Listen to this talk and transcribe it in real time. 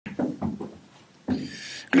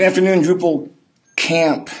Good afternoon,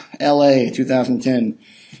 DrupalCamp LA 2010.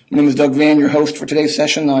 My name is Doug Van, your host for today's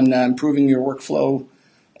session on improving your workflow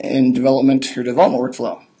and development, your development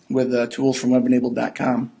workflow with tools from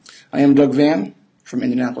webenabled.com. I am Doug Van from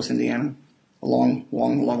Indianapolis, Indiana, a long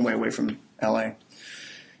way away from LA.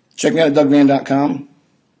 Check me out at dougvan.com.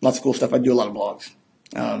 Lots of cool stuff. I do a lot of blogs.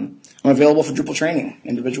 I'm available for Drupal training,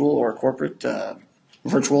 individual or corporate,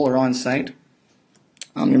 virtual or on-site.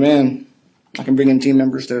 I'm your man. I can bring in team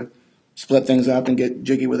members to split things up and get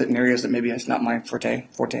jiggy with it in areas that maybe it's not my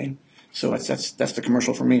forte. So that's the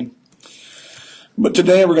commercial for me. But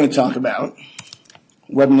today we're going to talk about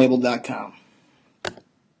webenabled.com.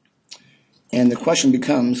 And the question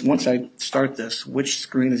becomes, once I start this, which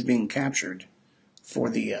screen is being captured for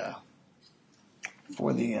the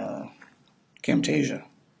Camtasia?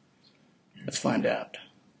 Let's find out.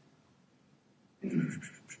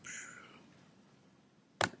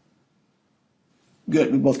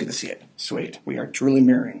 Good, we both get to see it. Sweet, we are truly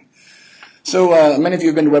mirroring. So many of you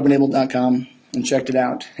have been to webenabled.com and checked it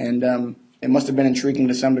out, and it must have been intriguing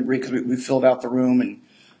to some degree because we filled out the room and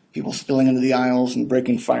people spilling into the aisles and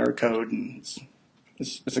breaking fire code, and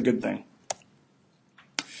it's a good thing.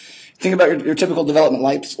 Think about your typical development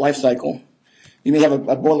life cycle. You may have a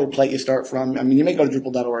boilerplate you start from. I mean, you may go to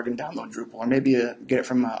Drupal.org and download Drupal, or maybe get it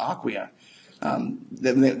from Acquia.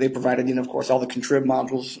 They provided, of course, all the contrib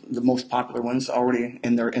modules, the most popular ones, already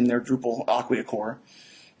in their Drupal Acquia core,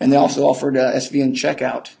 and they also offered SVN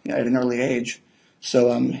checkout at an early age.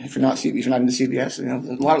 So if you're not into CVS,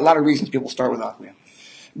 a lot of reasons people start with Acquia.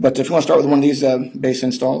 But if you want to start with one of these base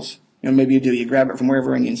installs, maybe you do. You grab it from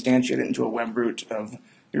wherever and you instantiate it into a web root of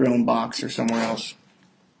your own box or somewhere else.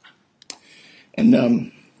 And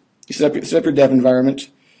you set up your dev environment.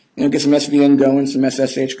 Get some SVN going, some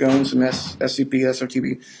SSH going, some SCP,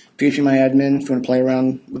 SOTP, phpMyAdmin if you want to play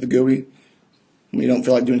around with the GUI when you don't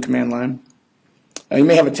feel like doing command line. You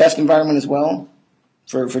may have a test environment as well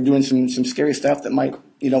for doing some scary stuff that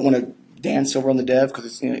you don't want to dance over on the dev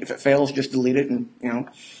because if it fails, just delete it. And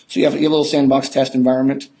so you have a little sandbox test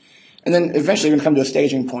environment. And then eventually you're going to come to a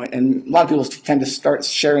staging point, and a lot of people tend to start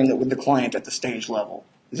sharing it with the client at the stage level.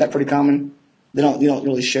 Is that pretty common? You don't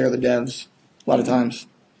really share the devs a lot of times.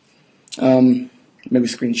 Maybe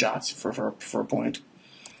screenshots for a point.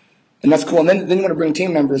 And that's cool. And then you want to bring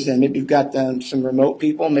team members in. Maybe you've got some remote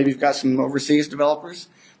people. Maybe you've got some overseas developers.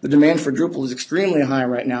 The demand for Drupal is extremely high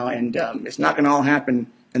right now, and it's not going to all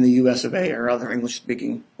happen in the US of A or other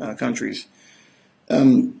English-speaking countries.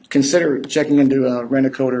 Consider checking into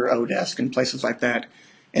Rent-A-Code or Odesk and places like that,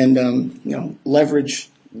 and leverage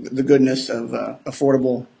the goodness of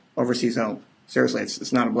affordable overseas help. Seriously,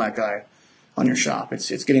 it's not a black eye on your shop.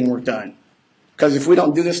 It's getting work done. Because if we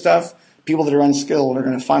don't do this stuff, people that are unskilled are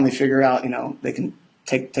going to finally figure out, they can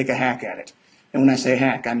take a hack at it. And when I say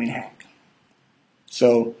hack, I mean hack.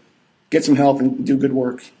 So get some help and do good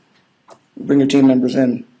work. Bring your team members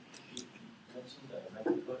in.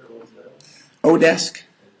 Odesk.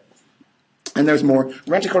 And there's more.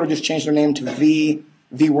 Rent-A-Coder just changed their name to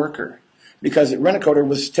vWorker because Rent-A-Coder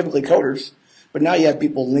was typically coders, but now you have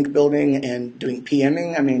people link building and doing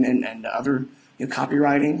PMing, and other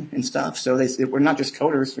copywriting and stuff. So we're not just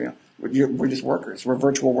coders, we're just workers. We're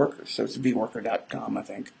virtual workers. So it's vworker.com, I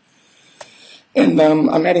think. And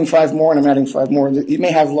I'm adding 5 more, and I'm adding 5 more. You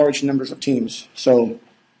may have large numbers of teams, so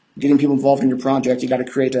getting people involved in your project, you got to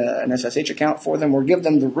create an SSH account for them, or give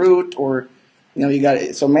them the root, or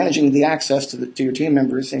so managing the access to your team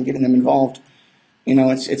members and getting them involved.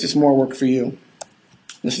 It's just more work for you.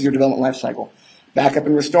 This is your development life cycle. Backup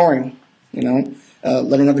and restoring,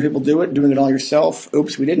 letting other people do it, doing it all yourself.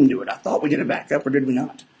 Oops, we didn't do it. I thought we did a backup, or did we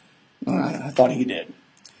not? I thought he did.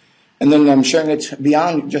 And then sharing it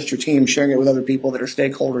beyond just your team, sharing it with other people that are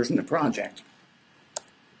stakeholders in the project.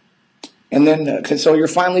 And then, so you're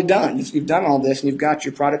finally done. You've done all this, and you've got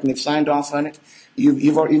your product, and you've signed off on it.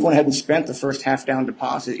 You've went ahead and spent the first half down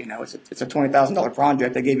deposit. It's a $20,000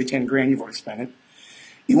 project. They gave you 10 grand. You've already spent it.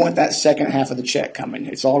 You want that second half of the check coming.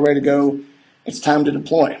 It's all ready to go. It's time to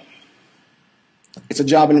deploy. It's a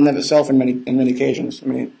job in and of itself in many occasions,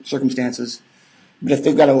 many circumstances. But if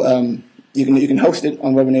they've got you can host it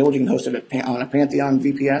on Web-enabled. You can host it on a Pantheon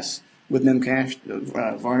VPS with Memcache,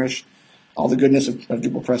 Varnish, all the goodness of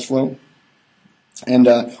Drupal PressFlow, and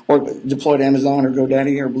or deploy to Amazon or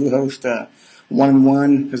GoDaddy or Bluehost.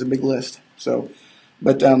 1-in-1. There's a big list. So,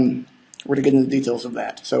 but we're going to get into the details of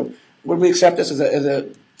that. So, would we accept this as a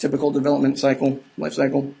typical development life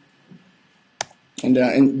cycle?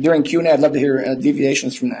 And during Q&A, I'd love to hear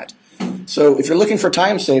deviations from that. So if you're looking for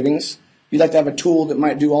time savings, you'd like to have a tool that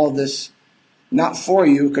might do all of this not for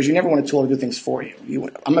you, because you never want a tool to do things for you.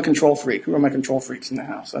 I'm a control freak. Who are my control freaks in the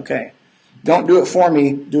house? Okay. Don't do it for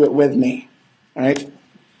me. Do it with me. All right?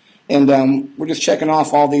 And we're just checking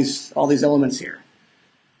off all these elements here.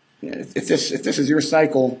 If this is your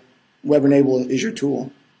cycle, Web Enable is your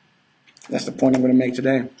tool. That's the point I'm going to make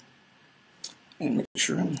today. And make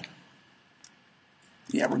sure.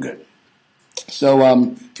 Yeah, we're good.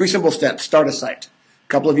 So 3 simple steps. Start a site. A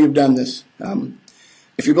couple of you have done this.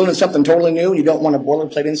 If you're building something totally new and you don't want a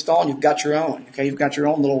boilerplate install, you've got your own. Okay, you've got your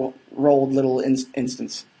own little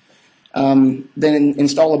instance. Then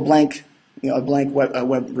install a blank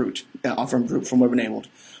web root from Web Enabled,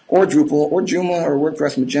 or Drupal, or Joomla, or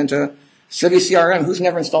WordPress, Magenta, Civi CRM. Who's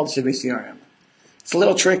never installed Civi CRM? It's a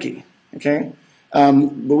little tricky. Okay, but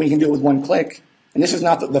when you can do it with one click, and this is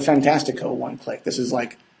not the Fantastico one click. This is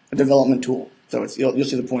like a development tool. So you'll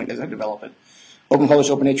see the point as I develop it. Open Publish,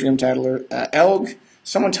 Open Atrium Titler, ELG.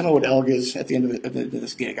 Someone tell me what ELG is at the end of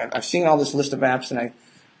this gig. I've seen all this list of apps, and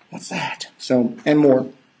what's that? So, and more.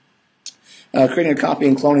 Creating a copy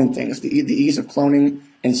and cloning things. The ease of cloning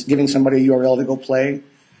and giving somebody a URL to go play.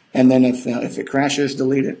 And then if it crashes,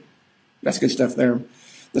 delete it. That's good stuff there.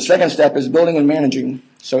 The second step is building and managing.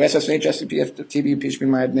 So SSH, SCP, FTP,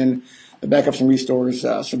 PHPMyAdmin, the backups and restores,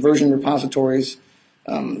 Subversion repositories,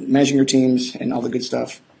 managing your teams, and all the good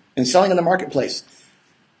stuff. And selling in the marketplace.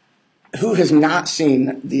 Who has not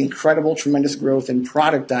seen the incredible, tremendous growth in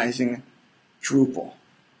productizing Drupal?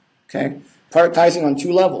 Okay? Productizing on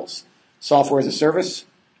 2 levels. Software as a service,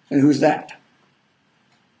 and who's that?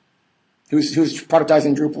 Who's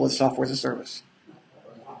productizing Drupal as software as a service?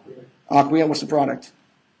 Acquia, what's the product?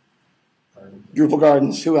 Drupal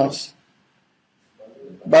Gardens, who else?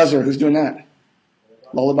 Buzzer, who's doing that?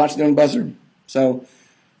 Lullabot's doing Buzzer. So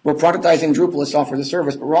we're productizing Drupal as software as a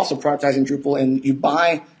service, but we're also productizing Drupal, and you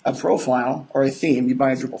buy a profile or a theme, you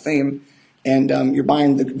buy a Drupal theme, and you're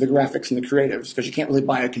buying the graphics and the creatives, because you can't really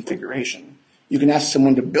buy a configuration. You can ask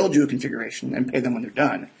someone to build you a configuration and pay them when they're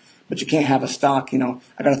done, but you can't have a stock, I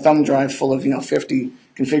got a thumb drive full of, 50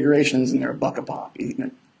 configurations and they're $1 a pop.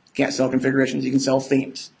 You can't sell configurations, you can sell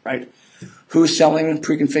themes, right? Who's selling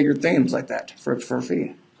pre-configured themes like that for a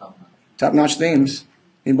fee? Top-notch themes.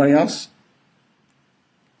 Anybody else?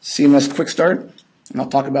 CMS Quick Start, and I'll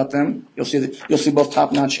talk about them. You'll see both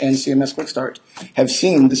Top-Notch and CMS Quick Start have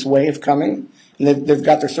seen this wave coming, and they've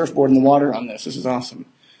got their surfboard in the water on this. This is awesome.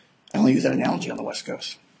 I only use that analogy on the West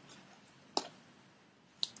Coast.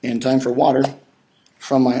 And time for water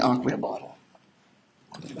from my Acquia bottle.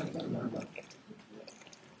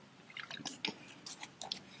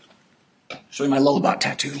 Show you my Lullabot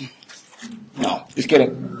tattoo. No, just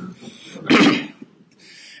kidding.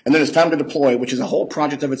 And then it's time to deploy, which is a whole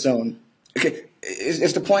project of its own. Okay,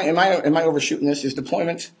 is deploying? Am I overshooting this? Is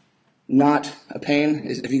deployment not a pain?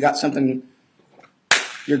 If you got something,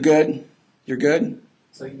 you're good. You're good.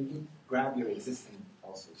 So you can grab your existing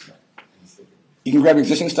also site and stick it. You can grab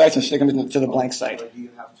existing sites and stick them to the blank site. Or do you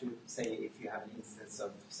have to say if you have an instance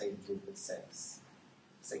of say Drupal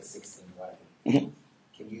 6.16, whatever? Mm-hmm.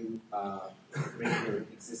 Can you bring your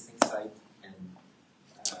existing site and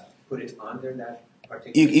put it under that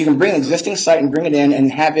particular? You can bring an existing site and bring it in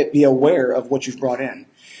and have it be aware of what you've brought in.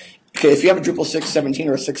 Okay, if you have a Drupal 6.17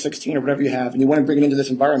 or a 6.16 or whatever you have, and you want to bring it into this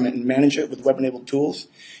environment and manage it with web-enabled tools,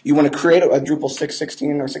 you want to create a Drupal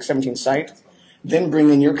 6.16 or 6.17 site, then bring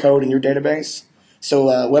in your code and your database.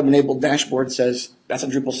 So web-enabled dashboard says that's a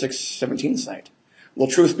Drupal 6.17 site. Well,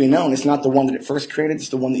 truth be known, it's not the one that it first created. It's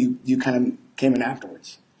the one that you kind of came in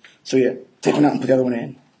afterwards. So yeah, take one out and put the other one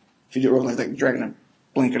in. If you do it real like dragging a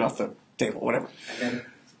blanket off the table, whatever. And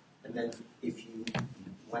then if you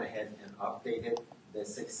went ahead and updated the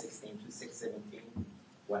 6.16 to 6.17,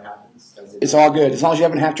 what happens? It's all good. As long as you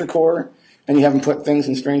haven't hacked your core and you haven't put things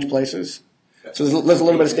in strange places. Good. So there's a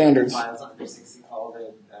little bit of standards. Files under 60, all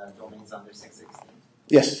the domains under 6.16?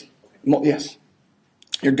 Yes. Okay. Yes.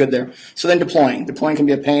 You're good there. So then deploying. Deploying can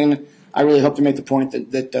be a pain. I really hope to make the point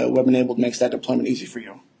that web-enabled makes that deployment easy for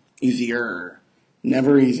you. Easier.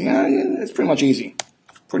 Never easy. It's pretty much easy.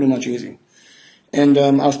 Pretty much easy. And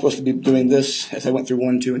I was supposed to be doing this as I went through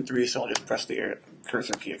 1, 2, and 3, so I'll just press the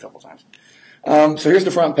cursor key a couple times. So here's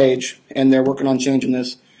the front page, and they're working on changing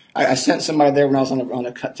this. I sent somebody there when I was on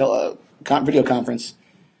a video conference,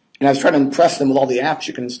 and I was trying to impress them with all the apps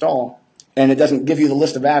you can install, and it doesn't give you the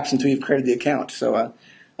list of apps until you've created the account. So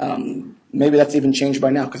maybe that's even changed by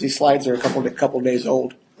now, because these slides are a couple of days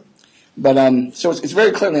old. But so it's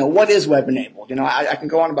very clear now, what is web enabled? I can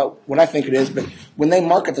go on about what I think it is, but when they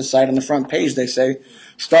market the site on the front page, they say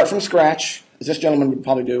start from scratch, as this gentleman would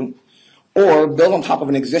probably do, or build on top of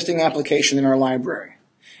an existing application in our library.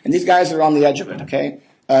 And these guys are on the edge of it. Okay,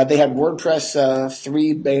 They had WordPress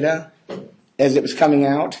 3 beta as it was coming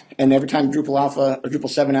out, and every time Drupal Alpha or Drupal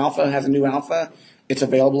 7 Alpha has a new alpha, it's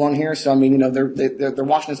available on here. So I mean, they're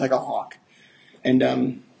watching us like a hawk,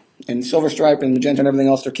 and Silver Stripe and Magenta and everything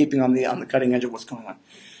else, they're keeping on the cutting edge of what's going on.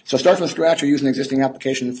 So start from scratch or use an existing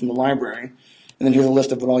application from the library, and then here's a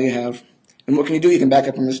list of what all you have. And what can you do? You can back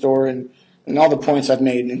up and restore, and all the points I've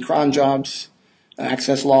made in cron jobs,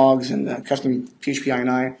 access logs, and custom PHP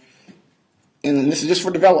INI. And this is just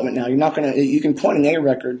for development now. You're not gonna. You can point an A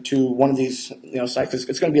record to one of these sites.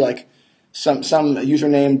 It's going to be like some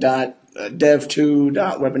username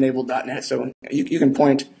dev2.webenabled.net. So you can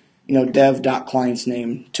point dev.client's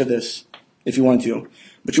name to this if you want to,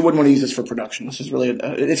 but you wouldn't want to use this for production. This is really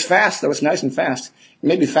it's fast though. It's nice and fast.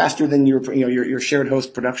 Maybe faster than your shared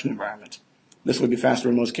host production environment. This would be faster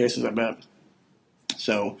in most cases, I bet.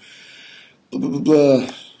 So, blah, blah, blah, blah.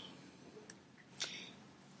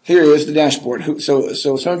 Here is the dashboard. So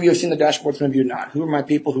some of you have seen the dashboard, some of you not. Who are my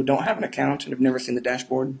people who don't have an account and have never seen the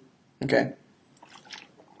dashboard? Okay.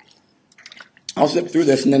 I'll zip through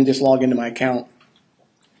this and then just log into my account.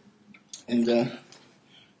 And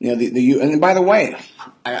and by the way,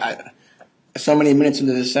 so many minutes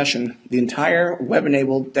into this session, the entire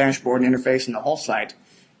web-enabled dashboard and interface and the whole site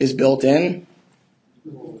is built in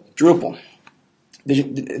Drupal.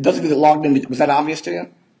 It doesn't get logged in. Was that obvious to you?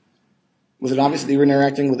 Was it obvious that you were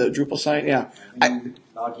interacting with a Drupal site? Yeah. Login,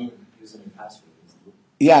 username, and password.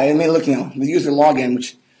 Yeah, it may look, the user login,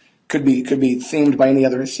 which could be themed by any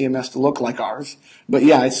other CMS to look like ours. But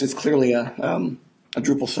yeah, it's clearly a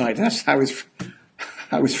Drupal site. I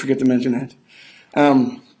always forget to mention that.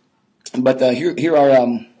 But here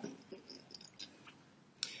are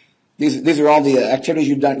these are all the activities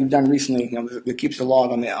you've done recently. That keeps the log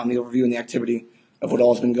on the overview and the activity of what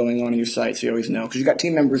all has been going on in your site, so you always know. Because you've got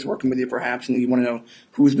team members working with you perhaps, and you want to know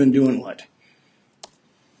who's been doing what.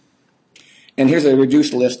 And here's a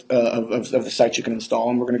reduced list of the sites you can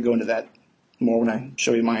install, and we're going to go into that more when I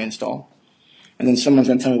show you my install. And then someone's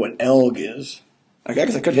going to tell me what ELG is. I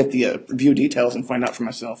guess I could hit the view details and find out for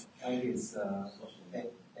myself. ELG is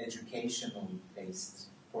educational based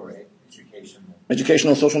for educational.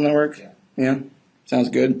 Educational social network? Yeah. Sounds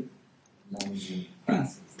good.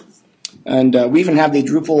 And we even have the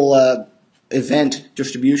Drupal event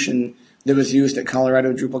distribution that was used at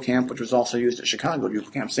Colorado DrupalCamp, which was also used at Chicago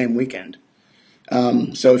DrupalCamp, same weekend.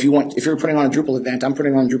 So if you're putting on a Drupal event, I'm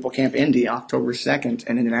putting on DrupalCamp Indy October 2nd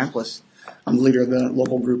in Indianapolis. I'm the leader of the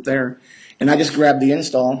local group there. And I just grabbed the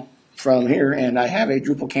install from here, and I have a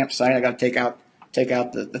DrupalCamp site. I got to take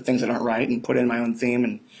out the things that aren't right and put in my own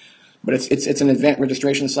theme. But it's an event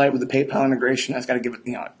registration site with a PayPal integration. I just got to give it,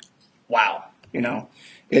 wow,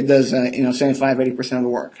 it does 75-80% of the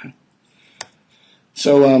work.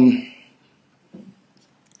 So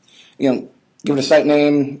give it a site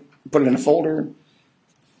name, put it in a folder,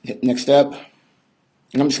 hit next step,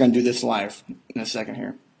 and I'm just going to do this live in a second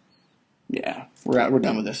here. Yeah, we're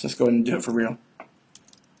done with this. Let's go ahead and do it for real.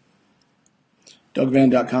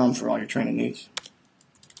 DougVan.com for all your training needs.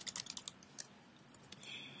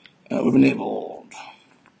 We've enabled.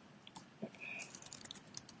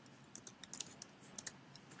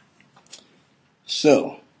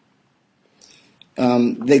 So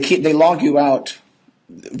they log you out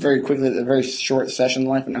very quickly at a very short session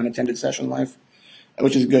life, an unattended session life,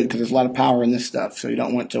 which is good because there's a lot of power in this stuff. So you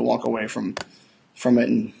don't want to walk away from it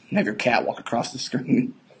and have your cat walk across the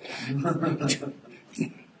screen.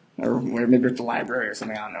 Or maybe at the library or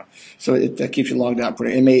something, I don't know. So that keeps you logged out.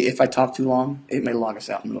 If I talk too long, it may log us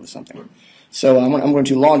out in the middle of something. So I'm going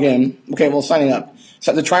to log in. Okay, well, signing up.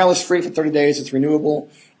 So the trial is free for 30 days. It's renewable.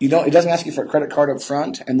 It doesn't ask you for a credit card up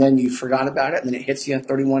front, and then you forgot about it, and then it hits you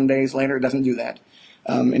 31 days later. It doesn't do that.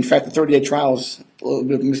 In fact, the 30-day trial is a little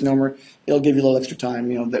bit of a misnomer. It'll give you a little extra time.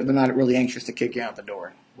 They're not really anxious to kick you out the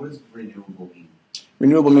door. What does renewable mean?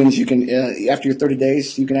 Renewable means you can, after your 30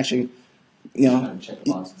 days, you can actually, check the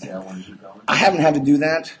box and say I want to keep going. I haven't had to do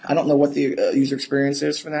that. I don't know what the user experience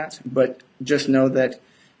is for that, but just know that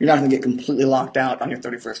you're not going to get completely locked out on your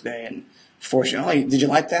 31st day and force you. Oh, did you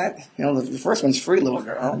like that? The first one's free, little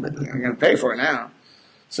girl, but you're going to pay for it now.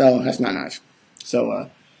 So that's not nice. So,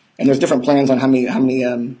 and there's different plans on how many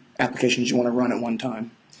applications you want to run at one time.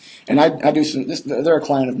 And I do some. They're a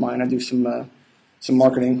client of mine. I do some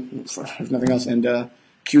marketing, if nothing else, and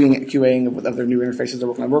QAing of their new interfaces they're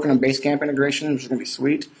working on. I'm working on Basecamp integration, which is going to be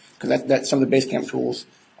sweet, because that some of the Basecamp tools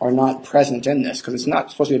are not present in this, because it's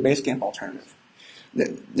not supposed to be a Basecamp alternative.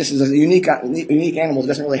 This is a unique animal that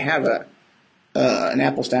doesn't really have an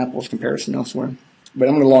apples-to-apples comparison elsewhere. But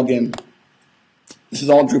I'm going to log in. This is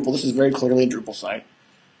all Drupal. This is very clearly a Drupal site.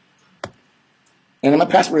 And my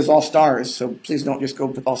password is all stars, so please don't just go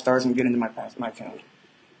with all stars and get into my account.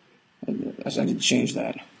 I need to change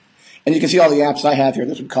that. And you can see all the apps I have here.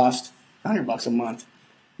 This would cost $100 a month,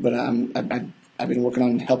 but I've been working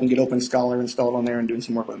on helping get Open Scholar installed on there and doing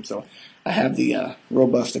some work with them. So I have the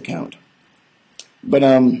robust account. But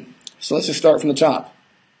so let's just start from the top.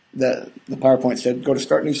 The PowerPoint said go to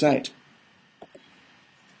Start New Site.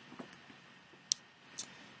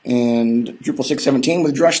 And Drupal 6.17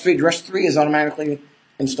 with Drush 3. Drush 3 is automatically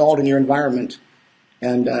installed in your environment.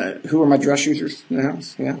 And who are my Drush users in the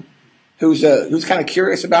house? Yeah. Who's kind of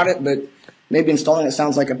curious about it, but maybe installing it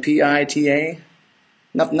sounds like a PITA.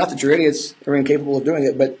 Not that you're idiots or incapable of doing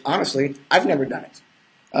it, but honestly, I've never done it.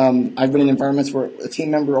 I've been in environments where a team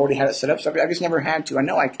member already had it set up, so I just never had to. I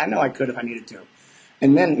know I could if I needed to.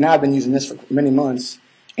 And then now I've been using this for many months,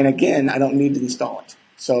 and again, I don't need to install it.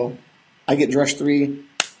 So I get Drush 3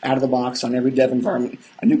 out of the box on every dev environment.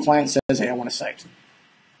 A new client says, hey, I want a site.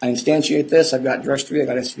 I instantiate this. I've got Drush 3. I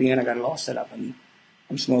got SVN. I got it all set up, and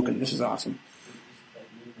I'm smoking. This is awesome.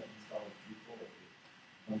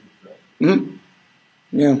 Mm-hmm.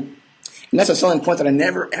 Yeah. And that's a selling point that I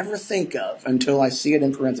never, ever think of until I see it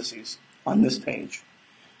in parentheses on this page.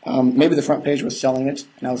 Maybe the front page was selling it,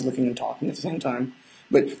 and I was looking and talking at the same time.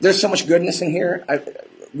 But there's so much goodness in here.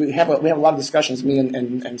 We have a lot of discussions, me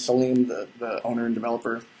and Salim, the owner and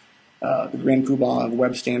developer, the grand poobah of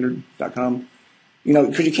webstandard.com. You know,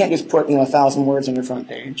 because you can't just put 1,000 words on your front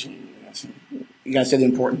page. And, you got to say the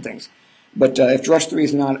important things. But if Drush 3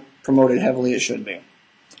 is not promoted heavily, it should be.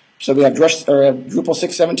 So we have Drupal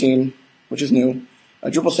 6.17, which is new.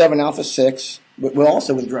 Drupal 7 Alpha 6, but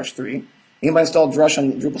also with Drush 3. Anybody installed Drush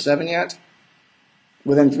on Drupal 7 yet?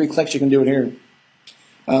 Within 3 clicks, you can do it here.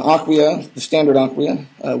 Acquia, the standard Acquia,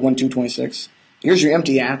 1.2.26. Here's your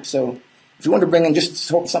empty app. So if you want to bring in just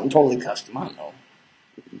something totally custom, I don't know,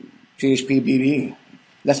 PHP BB,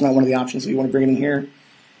 that's not one of the options. So you want to bring it in here,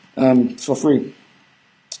 it's for free.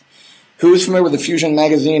 Who's familiar with the Fusion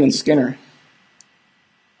magazine and Skinner?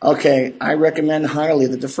 Okay, I recommend highly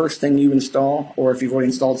that the first thing you install, or if you've already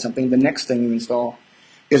installed something, the next thing you install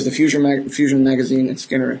is the Fusion magazine and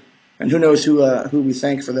Skinner. And who knows who we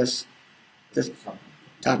thank for this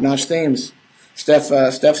top-notch themes.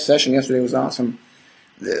 Steph's session yesterday was awesome.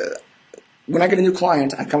 When I get a new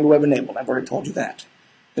client, I come to Web Enabled. I've already told you that.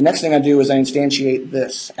 The next thing I do is I instantiate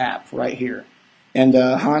this app right here. And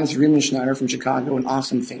Hans Riemenschneider from Chicago, an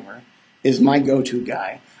awesome themer, is my go-to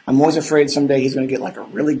guy. I'm always afraid someday he's going to get like a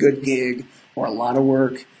really good gig or a lot of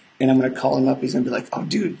work, and I'm going to call him up. He's going to be like, oh,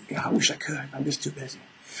 dude, I wish I could. I'm just too busy.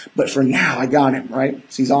 But for now, I got him, right?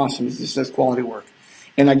 So he's awesome. He just does quality work.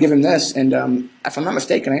 And I give him this, and if I'm not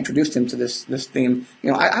mistaken, I introduced him to this theme.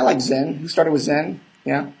 I like Zen. Who started with Zen?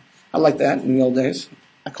 Yeah, I like that in the old days.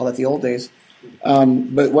 I call that the old days.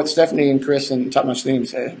 But what Stephanie and Chris and Top Notch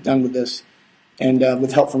Themes have done with this, and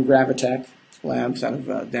with help from Gravitech Labs out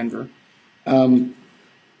of Denver,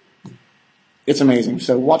 it's amazing.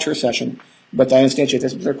 So watch her session. But I instantiate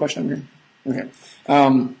this. Was there a question over here? Okay.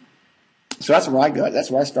 So that's where I go.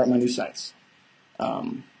 That's where I start my new sites.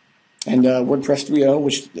 And WordPress 3.0,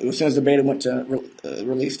 which as soon as the beta went to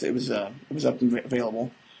released, it was up and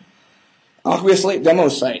available. Acquia Slate demo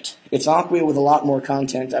site. It's Acquia with a lot more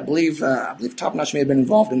content. I believe Top Notch may have been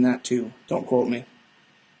involved in that too. Don't quote me.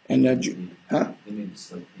 And the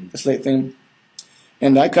Slate theme.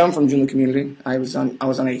 And I come from Joomla community. I was on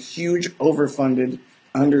a huge, overfunded,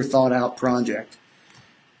 under-thought out project.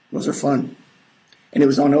 Those are fun. And it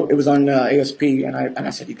was on ASP, and I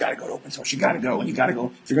said, you got to go to open source. You got to go, and you got to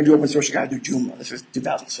go. If you're going to do open source, you got to do Joomla. This is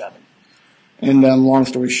 2007. And long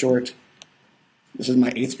story short, this is my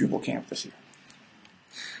 8th DrupalCamp this year.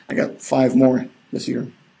 I got 5 more this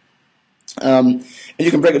year. And you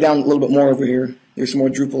can break it down a little bit more over here. There's some more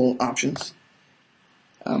Drupal options.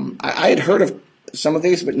 I had heard of some of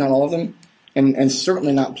these, but not all of them, and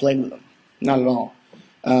certainly not played with them. Not at all.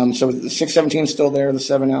 So the 6.17 is still there, the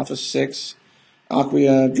 7 Alpha 6,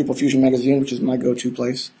 Acquia, Drupal Fusion Magazine, which is my go-to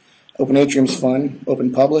place. Open Atrium's fun.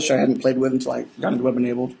 Open Publish, I hadn't played with until I got into Web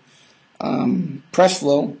Enabled.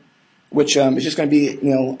 PressFlow, which is just going to be,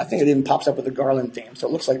 I think it even pops up with the Garland theme. So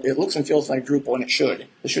it looks and feels like Drupal, and it should.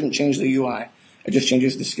 It shouldn't change the UI. It just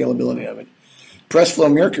changes the scalability of it.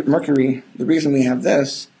 PressFlow Mercury, the reason we have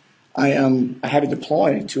this, I had to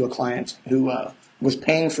deploy to a client who was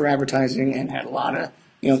paying for advertising and had a lot of,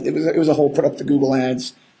 it was a whole put up the Google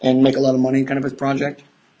ads and make a lot of money kind of a project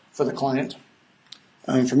for the client.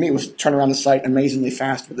 For me, it was turn around the site amazingly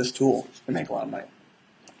fast with this tool to make a lot of money.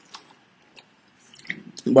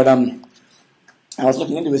 But I was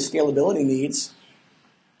looking into his scalability needs,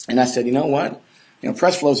 and I said, you know what?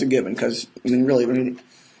 PressFlow is a given because, really,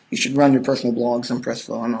 You should run your personal blogs on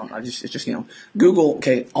Pressflow. It's just, Google,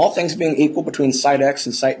 okay, all things being equal between site X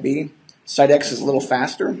and site B, site X is a little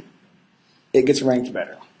faster. It gets ranked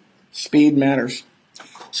better. Speed matters.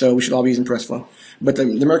 So we should all be using Pressflow. But the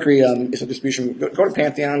Mercury is a distribution. Go to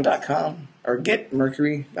Pantheon.com or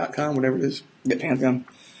getmercury.com, whatever it is. Get Pantheon.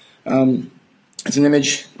 It's an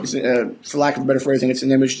image. For lack of better phrasing, it's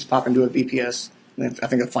an image just pop into a VPS. I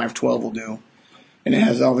think a 512 will do. And it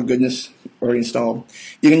has all the goodness already installed.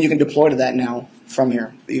 You can deploy to that now from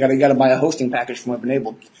here. You got to buy a hosting package from Web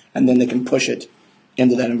Enabled, and then they can push it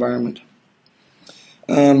into that environment.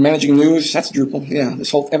 Managing news, that's Drupal. Yeah,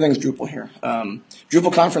 everything's Drupal here.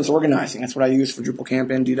 Drupal conference organizing, that's what I use for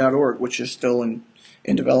DrupalCampND.org, which is still in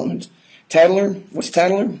development. Tattler, what's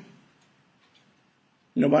Tattler?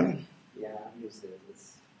 Nobody? Yeah, I've used it.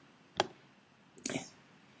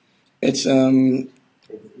 It's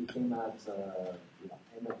It came out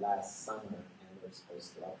end of last summer, and we're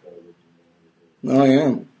supposed to upload it. Oh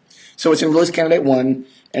yeah. So it's in release candidate 1,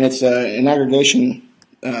 and it's an aggregation.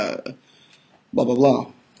 Blah blah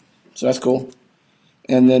blah. So that's cool.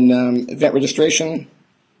 And then event registration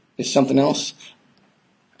is something else.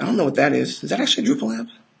 I don't know what that is. Is that actually a Drupal app?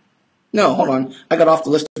 No, hold on. I got off the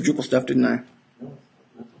list of Drupal stuff, didn't I? No.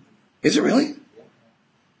 Is it really? Yeah.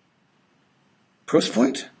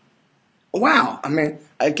 Proofpoint? Wow. I mean,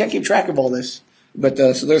 I can't keep track of all this. But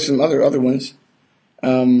so there's some other ones.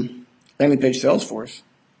 Landing page Salesforce.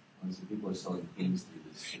 So people are selling themes through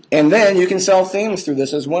this. And then you can sell themes through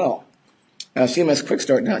this as well.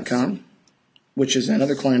 CMSQuickstart.com, which is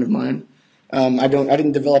another client of mine. I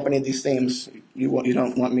didn't develop any of these themes. You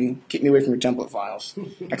don't want me, keep me away from your template files.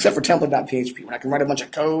 Except for template.php. When I can write a bunch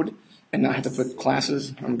of code and not have to put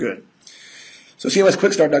classes, I'm good. So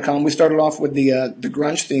CMSQuickstart.com, we started off with the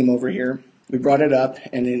grunge theme over here. We brought it up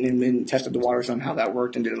and tested the waters on how that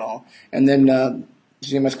worked and did it all. And then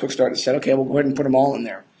CMS Quickstart said, okay, we'll go ahead and put them all in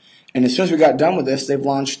there. And as soon as we got done with this, they've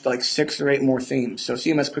launched like 6 or 8 more themes. So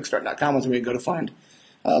CMSQuickstart.com is where you go to find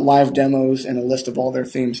live demos and a list of all their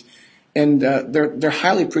themes. And they're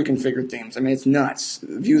highly pre-configured themes. I mean, it's nuts.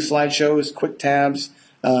 View slideshows, quick tabs,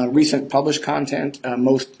 recent published content,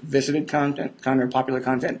 most visited content, kind of popular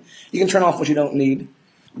content. You can turn off what you don't need.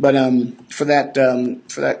 But for that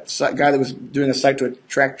guy that was doing a site to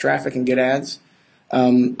attract traffic and get ads,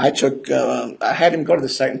 I had him go to the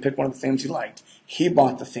site and pick one of the themes he liked. He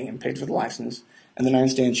bought the theme, paid for the license, and then I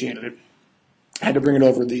instantiated it. I had to bring it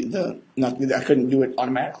over I couldn't do it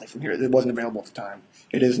automatically from here. It wasn't available at the time.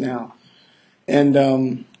 It is now. And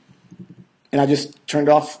I just turned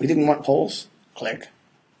off. We didn't want polls. Click.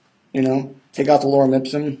 Take out the lorem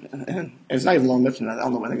ipsum. And it's not even lorem ipsum. I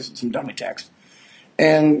don't know. I think it's some dummy text.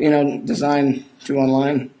 And, design to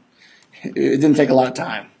online. It didn't take a lot of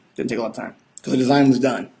time. Because the design was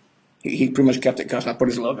done. He pretty much kept it custom. I put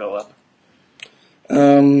his logo up.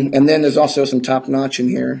 And then there's also some top notch in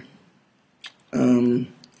here.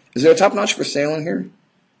 Is there a top notch for sale in here?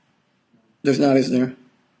 There's not, is there?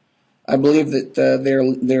 I believe that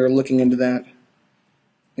they're looking into that.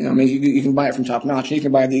 You can buy it from Top Notch. You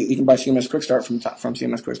can buy CMS Quickstart from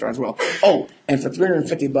CMS Quickstart as well. Oh, and for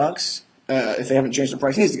 $350, if they haven't changed the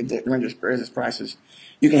price, he needs to get raise his prices.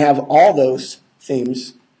 You can have all those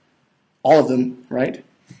themes, all of them, right?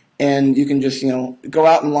 And you can just go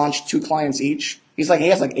out and launch 2 clients each. He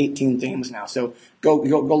has like 18 themes now. So go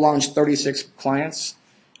launch 36 clients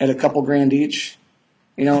at a couple grand each.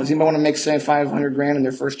 Does anybody want to make, say, $500,000 in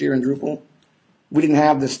their first year in Drupal? We didn't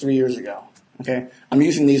have this 3 years ago. Okay, I'm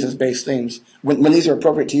using these as base themes. When these are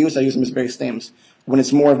appropriate to use, I use them as base themes. When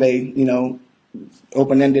it's more of a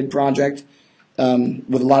open-ended project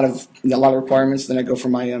with a lot of requirements, then I go for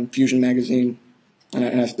my Fusion magazine,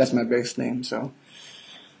 and that's my base theme. So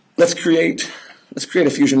let's create a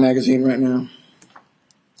Fusion magazine right now.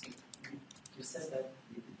 You said that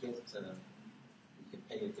you could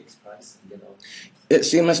pay a fixed price and get all.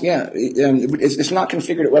 CMS, yeah, it's not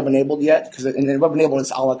configured at Web Enabled yet because in Web Enabled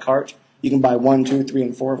it's a la carte. You can buy 1, 2, 3,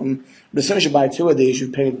 and 4 of them. But as soon as you buy 2 of these,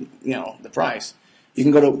 you've paid, the price. You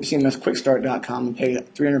can go to CMSQuickstart.com and pay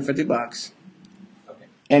 $350. Okay.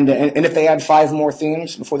 And if they add 5 more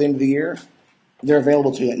themes before the end of the year, they're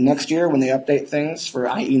available to you. Next year, when they update things for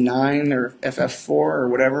IE9 or FF4 or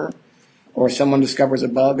whatever, or someone discovers a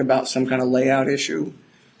bug about some kind of layout issue,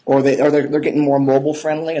 or they're getting more mobile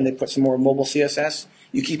friendly and they put some more mobile CSS,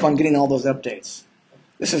 you keep on getting all those updates.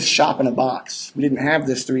 This is shop in a box. We didn't have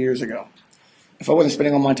this 3 years ago. If I wasn't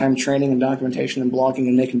spending all my time training and documentation and blogging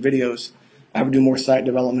and making videos, I would do more site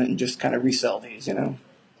development and just kind of resell these,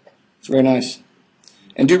 It's very nice.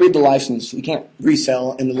 And do read the license. You can't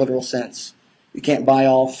resell in the literal sense. You can't buy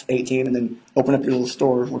all 18 and then open up your little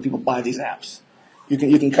store where people buy these apps.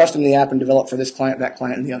 You can custom the app and develop for this client, that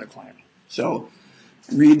client, and the other client. So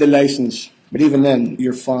read the license. But even then,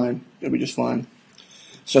 you're fine. It'll be just fine.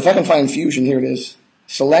 So if I can find Fusion, here it is.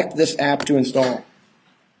 Select this app to install.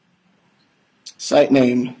 Site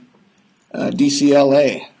name,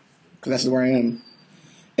 DCLA, because that's where I am.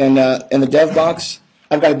 And in the dev box,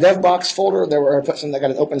 I've got a dev box folder there where I put some. I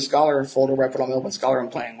got an Open Scholar folder where I put all the Open Scholar I'm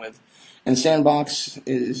playing with. And sandbox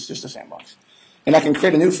is just a sandbox. And I can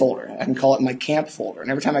create a new folder. I can call it my camp folder. And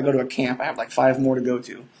every time I go to a camp, I have like 5 more to go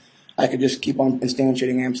to. I could just keep on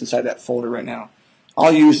instantiating amps inside that folder right now.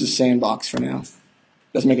 I'll use the sandbox for now.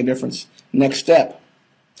 Doesn't make a difference. Next step.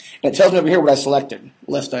 And it tells me over here what I selected,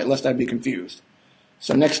 lest I be confused.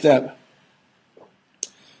 So next step.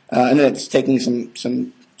 And then it's taking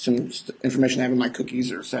some information I have in my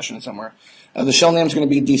cookies or session somewhere. The shell name is going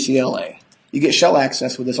to be DCLA. You get shell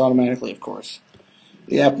access with this automatically, of course.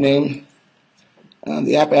 The app name,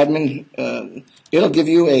 the app admin, it'll give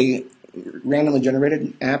you a randomly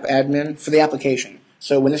generated app admin for the application.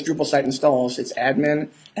 So when this Drupal site installs, it's admin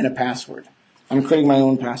and a password. I'm creating my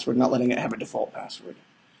own password, not letting it have a default password.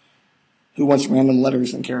 Who wants random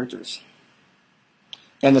letters and characters?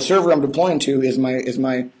 And the server I'm deploying to is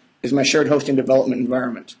my shared hosting development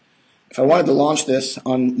environment. If I wanted to launch this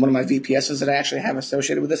on one of my VPSs that I actually have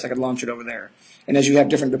associated with this, I could launch it over there. And as you have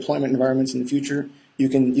different deployment environments in the future, you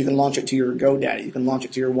can launch it to your GoDaddy. You can launch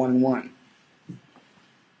it to your one-on-one.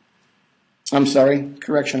 I'm sorry,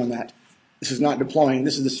 correction on that. This is not deploying.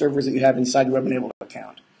 This is the servers that you have inside your Web-enabled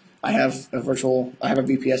account. I have a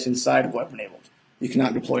VPS inside of Web-enabled. You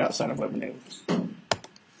cannot deploy outside of Web-enabled.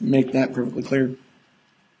 Make that perfectly clear.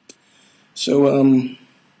 So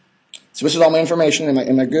this is all my information.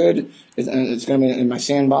 Am I good? It's going to be in my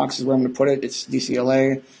sandbox is where I'm going to put it. It's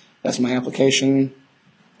DCLA. That's my application.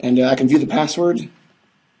 And I can view the password.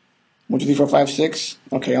 1, 2, 3, 4, 5, 6.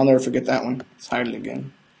 Okay, I'll never forget that one. Let's hide it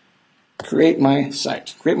again. Create my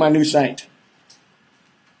site. Create my new site.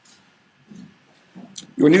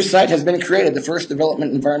 Your new site has been created. The first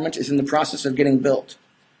development environment is in the process of getting built.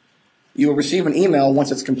 You will receive an email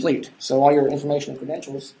once it's complete. So all your information and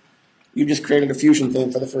credentials, you just created a Fusion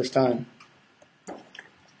thing for the first time.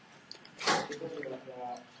 I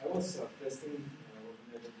was testing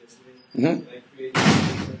Web-enabled yesterday. Mm-hmm. I created a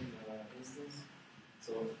different instance.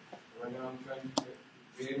 So right now I'm trying to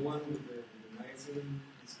create one with the magazine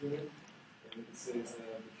screen. And it says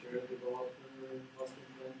secure developer hosting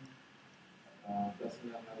plan.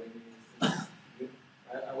 Doesn't have any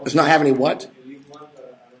instance. Does not have any what? Delete one, but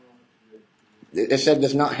I don't know what to do. It said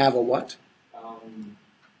does not have a what?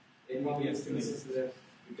 Any instances there,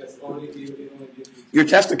 because it only gives you. Your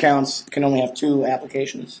test accounts can only have 2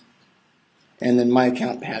 applications. And then my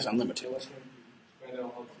account has unlimited.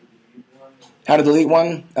 How to delete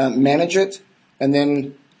one? Manage it. And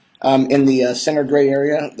then in the center gray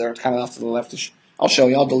area, they're kind of off to the left. I'll show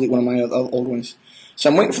you. I'll delete one of my old ones. So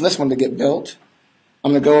I'm waiting for this one to get built.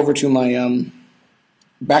 I'm going to go over to my,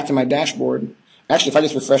 back to my dashboard. Actually, if I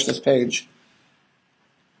just refresh this page,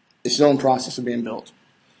 it's still in process of being built.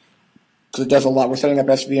 Because it does a lot. We're setting up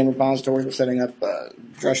SVN repositories. We're setting up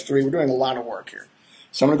Drush 3. We're doing a lot of work here.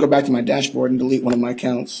 So I'm going to go back to my dashboard and delete one of my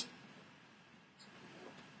accounts.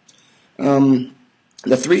 The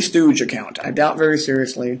Three Stooge account. I doubt very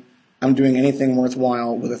seriously I'm doing anything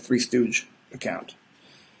worthwhile with a Three Stooge account.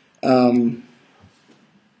 The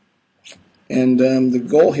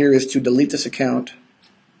goal here is to delete this account.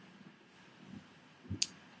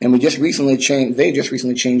 And they just recently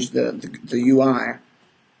changed the UI.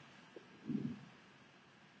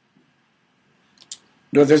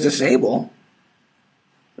 But if there's disable,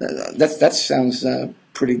 that sounds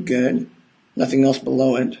pretty good. Nothing else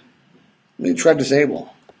below it. Let me try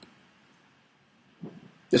disable.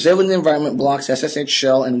 Disabling the environment blocks SSH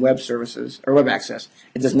shell and web services, or web access.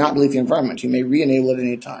 It does not delete the environment. You may re-enable it at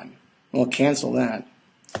any time. We'll cancel that.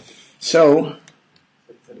 So,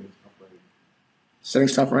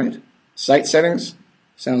 settings top right. Site settings,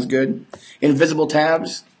 sounds good. Invisible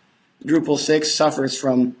tabs. Drupal 6 suffers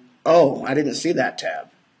from, oh, I didn't see that tab.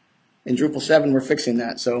 In Drupal 7, we're fixing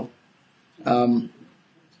that. So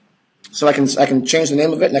I can change the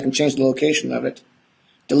name of it and I can change the location of it.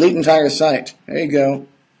 Delete entire site. There you go.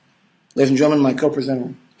 Ladies and gentlemen, my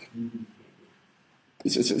co-presenter.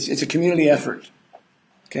 It's a community effort.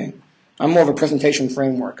 Okay, I'm more of a presentation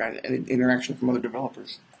framework, interaction from other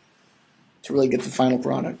developers to really get the final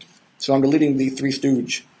product. So I'm deleting the Three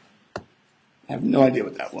Stooge. I have no idea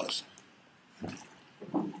what that was.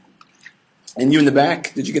 And you in the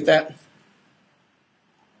back, did you get that?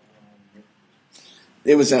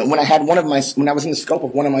 It was when I had when I was in the scope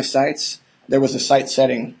of one of my sites, there was a site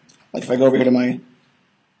setting. Like if I go over here to my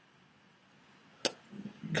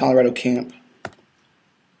Colorado Camp.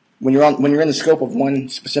 When you're in the scope of one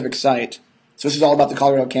specific site, so this is all about the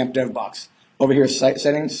Colorado Camp dev box. Over here is site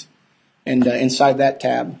settings, and inside that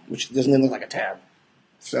tab, which doesn't even look like a tab.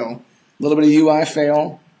 So a little bit of UI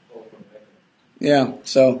fail. Yeah,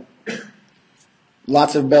 so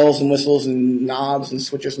lots of bells and whistles and knobs and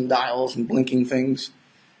switches and dials and blinking things.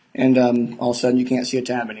 And all of a sudden you can't see a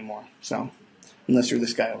tab anymore. So unless you're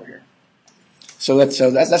this guy over here. So that's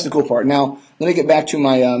the cool part. Now let me get back to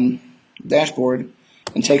my dashboard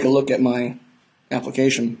and take a look at my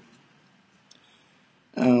application.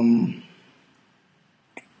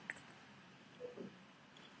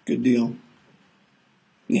 Good deal.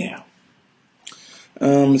 Yeah.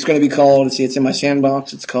 It's going to be called, let's see, it's in my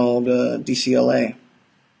sandbox, it's called DCLA.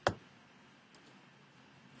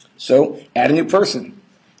 So, add a new person.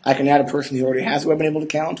 I can add a person who already has a web-enabled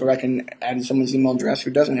account, or I can add someone's email address who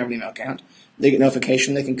doesn't have an email account. They get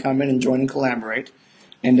notification, they can come in and join and collaborate.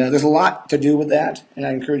 And there's a lot to do with that, and I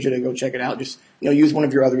encourage you to go check it out. Just use one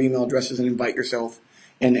of your other email addresses and invite yourself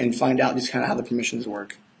and find out just kind of how the permissions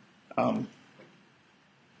work.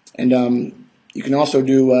 You can also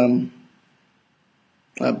do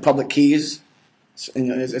public keys,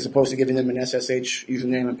 as opposed to giving them an SSH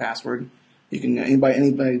username and password. You can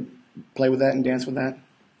anybody play with that and dance with that?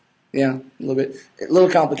 Yeah, a little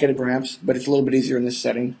complicated perhaps, but it's a little bit easier in this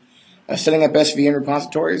setting. Setting up SVN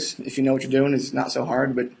repositories, if you know what you're doing, is not so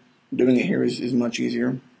hard, but doing it here is much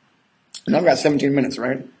easier. And I've got 17 minutes,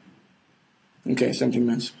 right? Okay, 17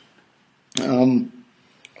 minutes.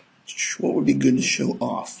 What would be good to show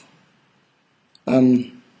off?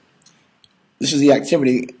 This is the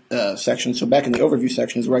activity section, so back in the overview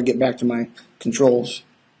section is where I get back to my controls.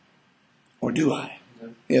 Or do I?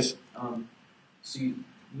 Okay. Yes? So you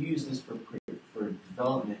use this for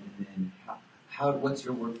development, and then what's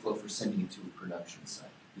your workflow for sending it to a production site?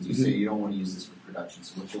 Because you say you don't want to use this for production,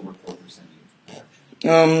 so what's your workflow for sending it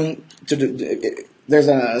to production? There's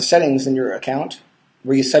settings in your account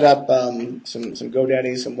where you set up some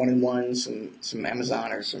GoDaddy, some one-in-ones, some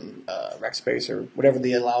Amazon or some Rackspace or whatever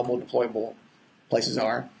the allowable deployable places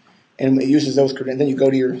are, and it uses those credentials. Then you go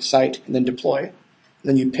to your site and then deploy.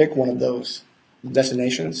 Then you pick one of those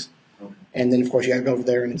destinations, Okay. and then of course you got to go over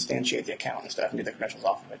there and instantiate the account and stuff and get the credentials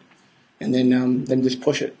off of it, and then just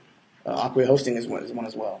push it. Aqua Hosting is one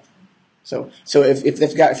as well. So if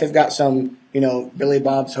they've got some Billy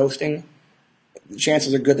Bob's hosting, the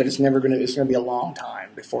chances are good that it's going to be a long time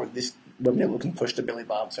before this web can push to Billy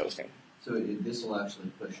Bob's hosting. So this will actually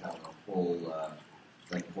push out a whole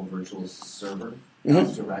virtual server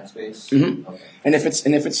Mhm. to Rackspace. Mhm. Okay. And if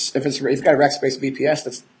you've got a Rackspace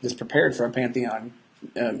VPS that's prepared for a Pantheon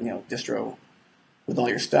distro with all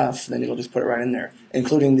your stuff, then it'll just put it right in there,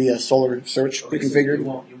 including the Solar search Okay, pre-configured. So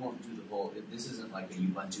you won't do the whole. This isn't like a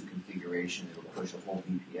Ubuntu configuration. It'll push a whole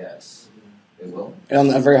VPS. It will. And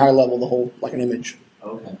on a very high level, the whole like an image.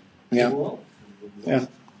 Okay. Yeah. Cool. Yeah.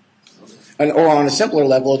 Or on a simpler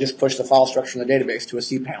level, just push the file structure in the database to a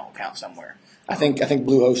cPanel account somewhere. I think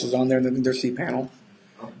Bluehost is on there. Their cPanel,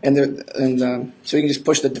 and so you can just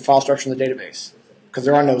push the file structure in the database because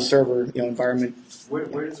there are no server environment. Where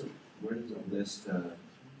does it list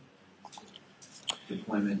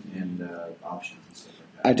deployment and options and stuff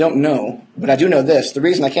like that? I don't know, but I do know this. The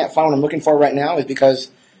reason I can't find what I'm looking for right now is because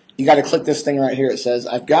you got to click this thing right here. It says,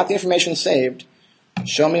 I've got the information saved.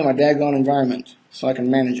 Show me my daggone environment so I can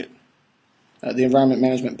manage it. The environment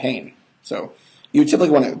management pane. So you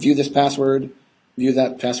typically want to view this password, view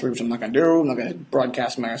that password, which I'm not going to do. I'm not going to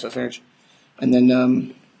broadcast my SSH. And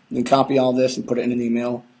then copy all this and put it in an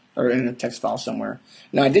email or in a text file somewhere.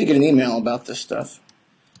 Now, I did get an email about this stuff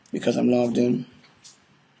because I'm logged in.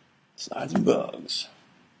 Slides and bugs.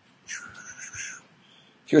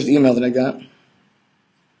 Here's the email that I got.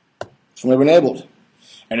 It's from Web Enabled.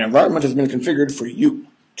 An environment has been configured for you.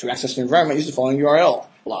 To access the environment, use the following URL.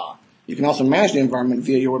 Blah. You can also manage the environment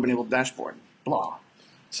via your Web Enabled dashboard. Blah.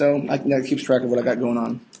 So that keeps track of what I got going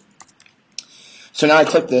on. So now I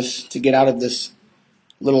click this to get out of this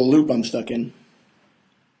little loop I'm stuck in.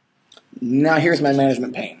 Now here's my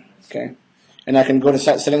management pane. Okay, and I can go to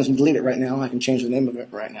site settings and delete it right now. I can change the name of it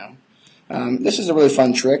right now. This is a really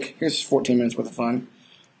fun trick. Here's 14 minutes worth of fun.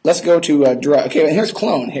 Let's go to okay, and here's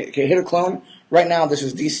clone. Hit a clone. Right now, this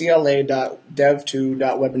is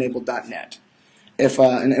dcla.dev2.webenabled.net.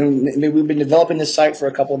 And we've been developing this site for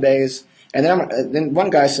a couple of days, and then one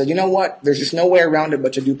guy said, you know what? There's just no way around it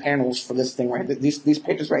but to do panels for this thing right. These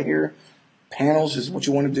pages right here, panels is what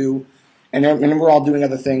you want to do, and we're all doing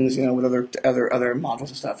other things, with other modules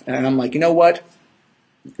and stuff. And I'm like, you know what?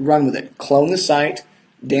 Run with it. Clone the site,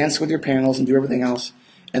 dance with your panels, and do everything else.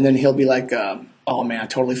 And then he'll be like, oh man, I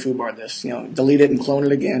totally foobarred this. Delete it and clone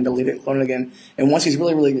it again, delete it and clone it again. And once he's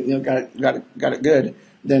really, really, got it good,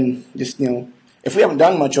 then just, if we haven't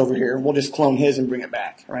done much over here, we'll just clone his and bring it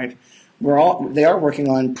back, right? They are working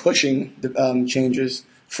on pushing the changes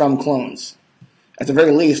from clones. At the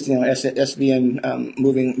very least, SVN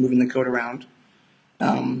moving the code around,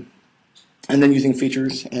 and then using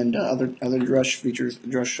features and other Drush features,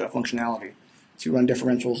 Drush functionality to run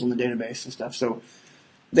differentials in the database and stuff. So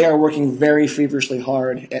they are working very feverishly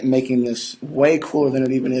hard at making this way cooler than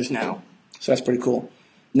it even is now. So that's pretty cool.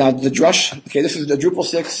 Now the Drush, okay, this is the Drupal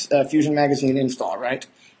 6 Fusion Magazine install, right?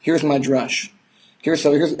 Here's my Drush. Here's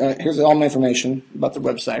all my information about the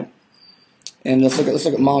website, and let's look at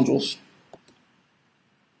modules.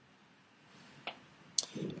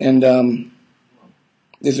 And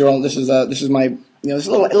this is my, it's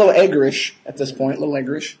a little eggerish at this point, a little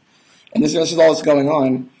eggerish, and this is all that's going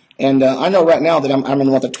on. And I know right now that I'm going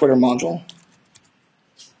to want the Twitter module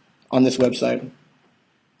on this website,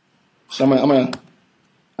 so I'm going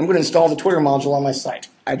to install the Twitter module on my site.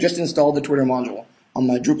 I just installed the Twitter module on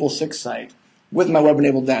my Drupal 6 site with my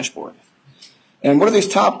web-enabled dashboard. And what are these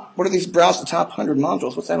browse the top 100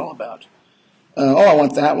 modules? What's that all about? I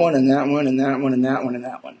want that one and that one and that one and that one and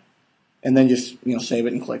that one, and then just save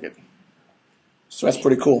it and click it. So that's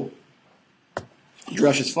pretty cool.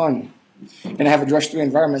 Drush is fun, and I have a Drush 3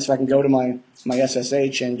 environment, so I can go to my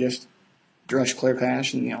SSH and just Drush clear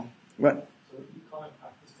cache and what. So you call it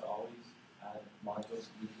practice to always add modules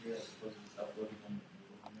here as opposed to uploading them?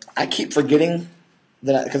 I keep forgetting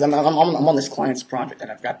that because I'm on this client's project and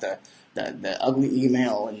I've got the ugly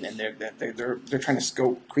email and they're trying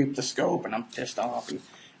to creep the scope, and I'm pissed off,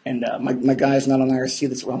 and my guy's not on IRC.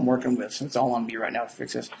 That's what I'm working with, so it's all on me right now to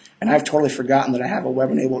fix this. And I've totally forgotten that I have a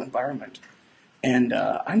web-enabled environment, and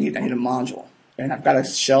I need a module, and I've got a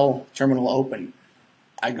shell terminal open.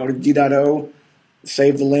 I go to D.O,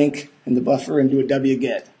 save the link in the buffer, and do a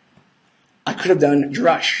wget. I could have done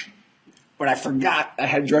Drush, but I forgot I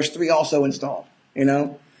had Drush 3 also installed.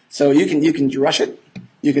 So you can Drush it.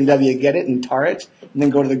 You can wget it and tar it, and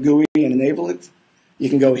then go to the GUI and enable it. You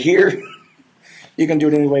can go here. You can do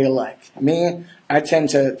it any way you like. Me, I tend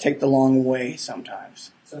to take the long way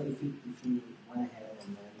sometimes. So if you went ahead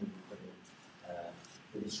and then you put it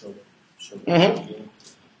really short. Mm-hmm.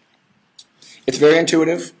 It's very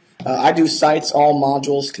intuitive. I do sites all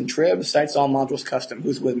modules contrib, sites all modules custom.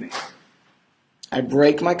 Who's with me? I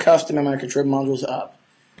break my custom and my contrib modules up,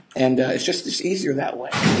 and it's just easier that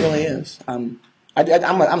way. It really is. I'm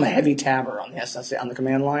a heavy tabber on the SSA on the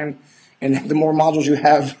command line, and the more modules you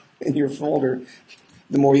have in your folder,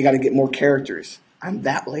 the more you got to get more characters. I'm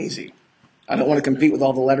that lazy. I don't want to compete with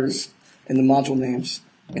all the letters and the module names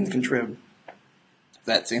in the contrib. If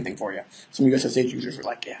that's anything for you. Some of you SSH users are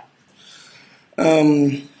like, yeah.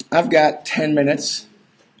 I've got 10 minutes,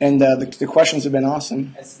 and the questions have been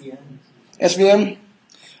awesome. SVM?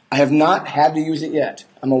 I have not had to use it yet.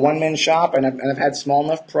 I'm a one-man shop, and I've had small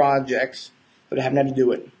enough projects but I haven't had to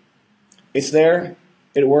do it. It's there,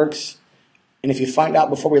 it works, and if you find out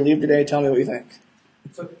before we leave today, tell me what you think.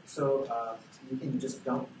 So you can just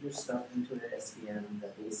dump your stuff into the SVN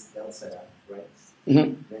that they'll set up, right?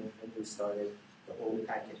 Mm-hmm. Then you started the whole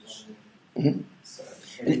package. Mm-hmm. So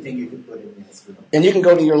anything you can put in the SVN. And you can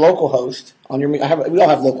go to your local host on your. We all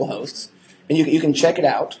have local hosts, and you can check it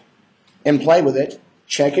out and play with it,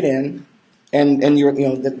 check it in, and you're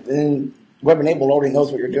then web-enabled already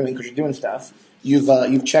knows what you're doing because you're doing stuff.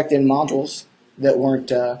 You've checked in modules that weren't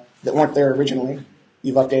there originally.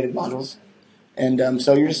 You've updated modules, and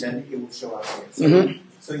so you're just. Then it will show up here. So, mm-hmm.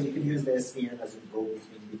 So you can use the SVN as a go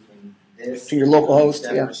between this to your local host.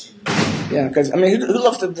 That Yeah, machine. Yeah. Because who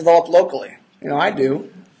loves to develop locally? I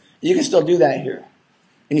do. You can still do that here,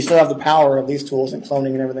 and you still have the power of these tools and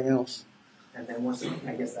cloning and everything else. And then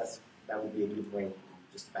I guess that would be a good way to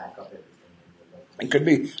just back up everything. It could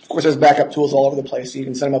be. Of course, there's backup tools all over the place. So you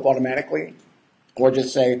can set them up automatically, or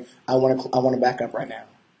just say, I want to back up right now,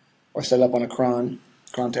 or set it up on a cron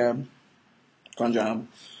tab, cron job.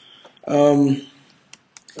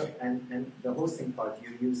 So, and the hosting part,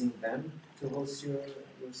 you're using them to host your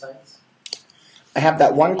sites? I have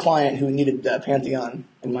that one client who needed Pantheon.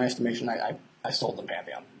 In my estimation, I sold them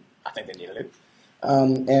Pantheon. I think they needed it.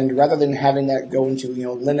 And rather than having that go into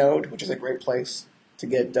Linode, which is a great place to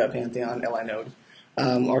get Pantheon Linode,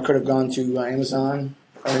 or could have gone to Amazon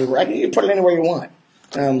or anywhere. You can put it anywhere you want.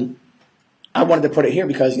 I wanted to put it here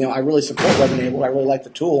because I really support web-enabled. I really like the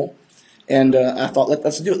tool, and I thought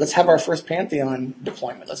let's do it. Let's have our first Pantheon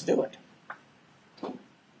deployment. Let's do it.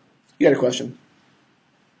 You got a question?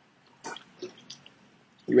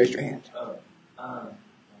 You raised your hand. I'm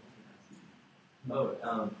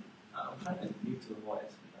kind of new to the whole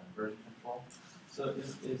version control. So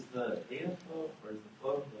is the data flow or is the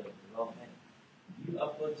flow of the development, do you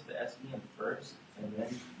upload to the SVN first and then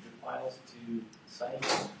your files to the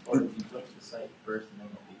site, or do you go to the site first and then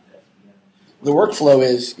update the SVN? The workflow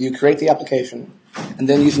is you create the application, and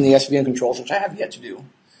then using the SVN controls, which I have yet to do,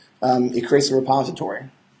 it creates a repository,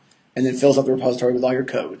 and then fills up the repository with all your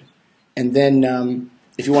code. And then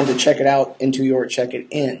if you wanted to check it out into your check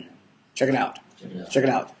it out.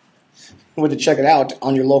 With the check it out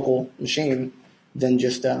on your local machine, then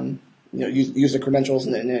just use the credentials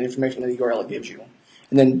and the information that the URL it gives you.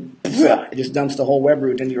 And then it just dumps the whole web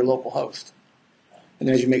root into your local host. And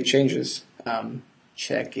then as you make changes,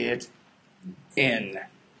 check it in.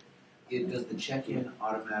 Does the check-in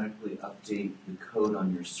automatically update the code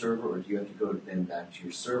on your server, or do you have to go then back to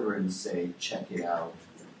your server and say check it out?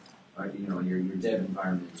 Or, your dev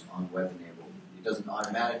environment on web enabled. It doesn't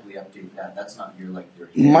automatically update that. That's not your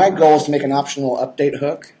My goal is to make an optional update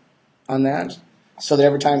hook on that, so that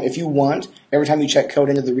every time you check code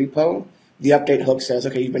into the repo, the update hook says,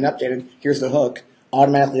 okay, you've been updated. Here's the hook.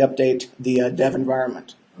 Automatically update the dev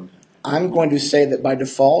environment. Okay. I'm going to say that by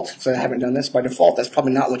default, so I haven't done this, by default that's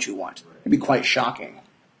probably not what you want. It'd be quite shocking,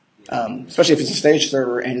 especially if it's a stage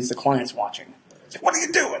server and it's the clients watching. It's like, what are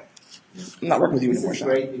you doing? I'm not working with you anymore. This is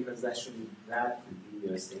great because that could be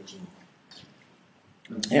your staging.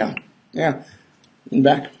 Yeah. And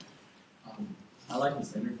back. I like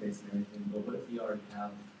this interface and everything, but what if you already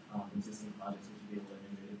have existing projects? Would you be able to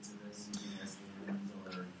integrate into this using SVNs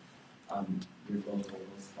or your global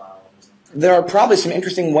file or something? There are probably some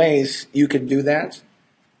interesting ways you could do that,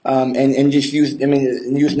 and just use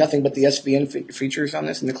nothing but the SVN features on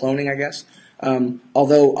this and the cloning, I guess.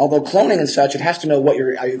 Although cloning and such, it has to know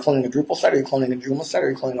are you cloning a Drupal site, are you cloning a Joomla site, are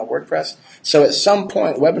you cloning a WordPress? So at some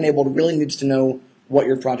point, web enabled really needs to know what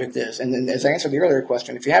your project is. And then, as I answered the earlier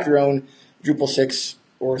question, if you have your own Drupal 6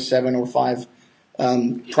 or 7 or 5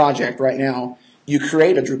 project right now, you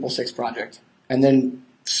create a Drupal 6 project and then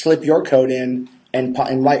slip your code in and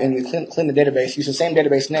clean the database, use the same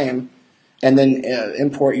database name, and then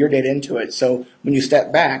import your data into it. So when you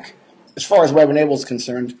step back, as far as web enabled is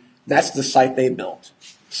concerned, that's the site they built.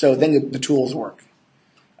 So then the tools work.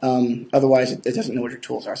 Otherwise, it doesn't know what your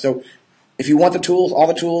tools are. So if you want the tools, all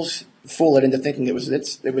the tools, fool it into thinking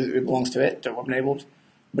it belongs to it, to web enabled.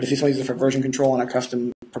 But if you just want to use it for version control on a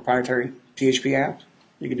custom proprietary PHP app,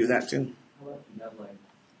 you can do that too. How about if you have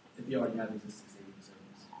if you already have existing staging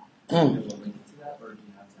service, do you have a link to that, or do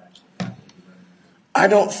you have to actually I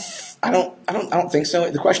don't think so.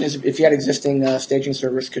 The question is, if you had existing staging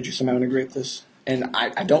service, could you somehow integrate this? And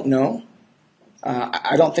I don't know.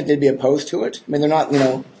 I don't think they'd be opposed to it. I mean, they're not,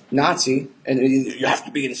 Nazi, and you have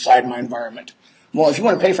to be inside my environment. Well, if you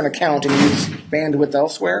want to pay for an account and use bandwidth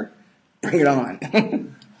elsewhere, bring it on.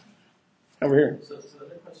 Over here. So the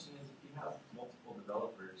other question is, if you have multiple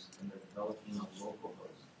developers and they're developing on local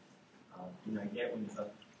hosts, I get when you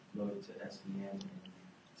upload to SVN and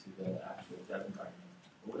to the actual dev environment.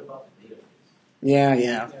 But what about the database?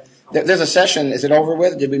 Yeah. There's a session. Is it over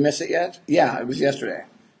with? Did we miss it yet? Yeah, it was yesterday.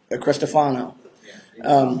 Cristofano.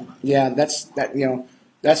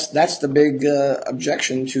 That's the big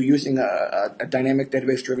objection to using a dynamic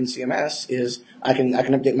database-driven CMS is I can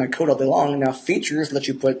update my code all day long. Now features let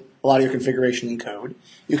you put a lot of your configuration in code.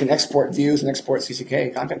 You can export views and export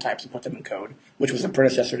CCK content types and put them in code, which was the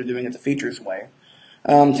predecessor to doing it the features way.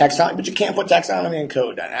 Taxonomy, but you can't put taxonomy in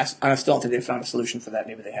code. I still don't think they found a solution for that.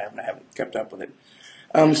 Maybe they have, and I haven't kept up with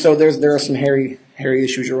it. So there are some hairy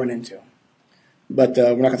issues you run into, but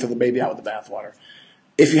we're not going to throw the baby out with the bathwater.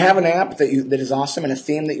 If you have an app that is awesome and a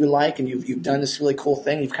theme that you like, and you've done this really cool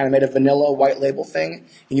thing, you've kind of made a vanilla white label thing,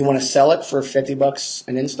 and you want to sell it for $50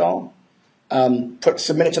 an install,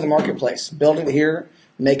 submit it to the marketplace, build it here,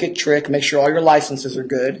 make it trick, make sure all your licenses are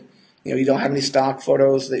good. You don't have any stock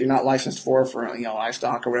photos that you're not licensed for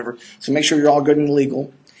iStock or whatever. So make sure you're all good and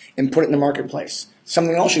legal, and put it in the marketplace.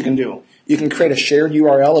 Something else you can do: you can create a shared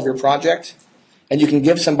URL of your project, and you can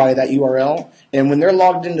give somebody that URL, and when they're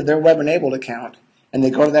logged into their web-enabled account, and they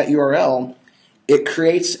go to that URL, it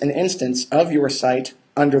creates an instance of your site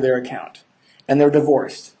under their account. And they're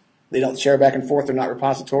divorced. They don't share back and forth. They're not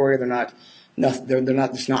repository. They're not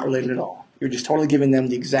it's not related at all. You're just totally giving them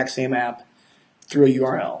the exact same app through a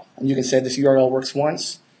URL. And you can say this URL works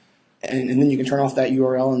once, and then you can turn off that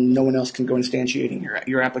URL and no one else can go instantiating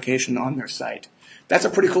your application on their site. That's a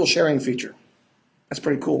pretty cool sharing feature. That's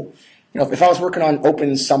pretty cool. If I was working on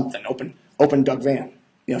open Doug Van,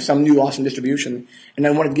 some new awesome distribution, and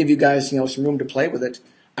I wanted to give you guys, some room to play with it,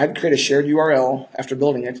 I'd create a shared URL after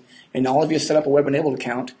building it, and all of you set up a web-enabled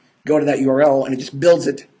account, go to that URL, and it just builds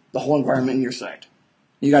the whole environment in your site.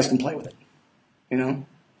 You guys can play with it. You know?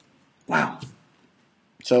 Wow.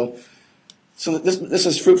 So this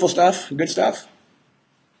is fruitful stuff, good stuff.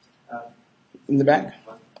 In the back.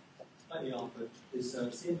 Slightly off, but is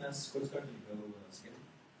CMS what's going to go Skinner?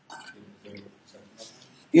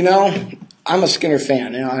 You know, I'm a Skinner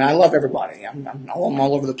fan, and I love everybody. I'm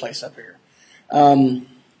all over the place up here.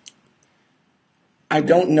 I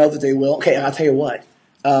don't know that they will. Okay, I'll tell you what.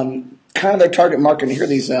 Kind of their target market. And here are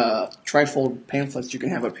these trifold pamphlets you can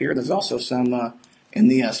have up here. There's also some in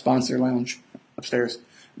the sponsor lounge upstairs.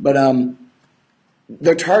 But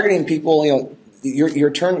they're targeting people. You know,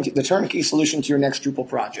 the turnkey solution to your next Drupal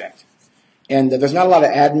project. And there's not a lot of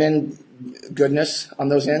admin goodness on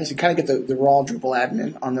those ends. You kind of get the raw Drupal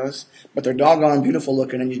admin on those, but they're doggone beautiful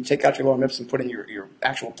looking. And you take out your lower MIPS and put in your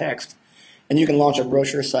actual text, and you can launch a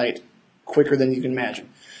brochure site quicker than you can imagine.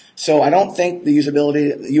 So I don't think the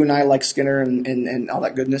usability, you and I like Skinner and all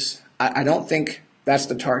that goodness, I don't think that's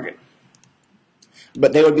the target.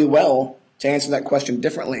 But they would be well to answer that question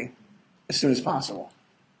differently as soon as possible.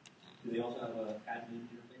 Do they also have an admin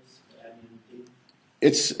interface? Admin team?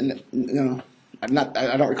 It's no,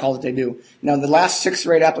 I don't recall that they do. Now the last 6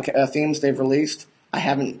 or 8 themes they've released, I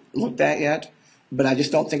haven't looked at yet, but I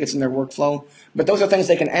just don't think it's in their workflow. But those are things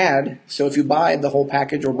they can add. So if you buy the whole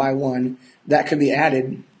package or buy one, that could be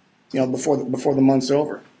added, you know, before the month's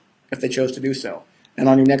over, if they chose to do so, and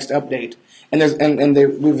on your next update. And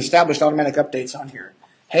we've established automatic updates on here.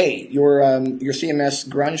 Hey, your CMS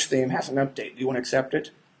grunge theme has an update. Do you want to accept it?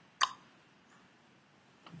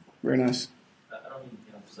 Very nice. I don't mean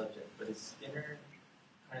to get off subject, but is Skinner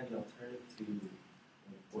kind of the alternative to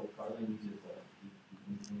what Kotlin uses?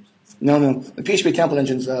 No. The PHP template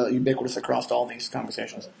engine's ubiquitous across all these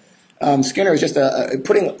conversations. Skinner is just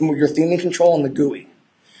putting your theming control in the GUI,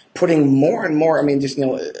 putting more and more. I mean, just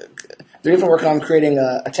they're even working on creating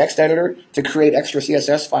a text editor to create extra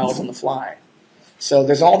CSS files on the fly. So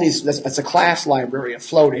there's all these. It's a class library of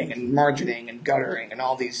floating and margining and guttering and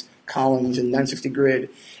all these columns and 960 grid,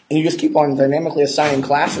 and you just keep on dynamically assigning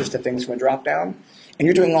classes to things from a drop down, and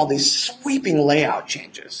you're doing all these sweeping layout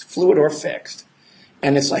changes, fluid or fixed.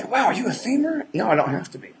 And it's like, wow, are you a themer? No, I don't have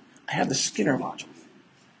to be. I have the Skinner module.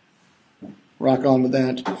 Rock on with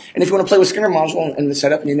that. And if you want to play with Skinner module and the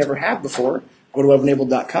setup and you never have before, go to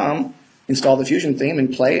webenabled.com, install the Fusion theme,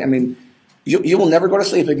 and play. I mean, you will never go to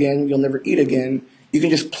sleep again. You'll never eat again. You can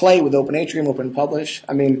just play with Open Atrium, Open Publish.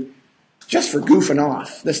 I mean, just for goofing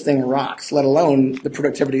off, this thing rocks, let alone the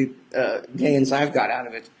productivity gains I've got out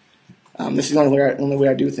of it. This is the only way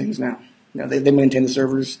I do things now. You know, they maintain the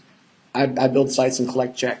servers. I build sites and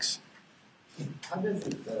collect checks. How does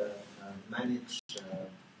it manage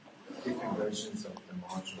different versions of the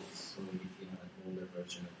modules? So if you have an older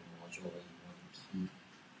version of the module that you want to keep,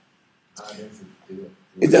 how does it do it?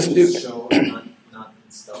 It doesn't do show not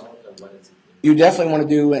installed, or what does it do? You definitely want to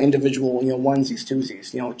do individual, onesies,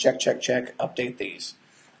 twosies. Check, update these,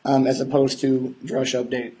 as opposed to drush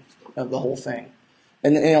update of the whole thing.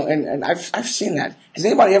 And I've seen that. Has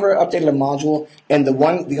anybody ever updated a module and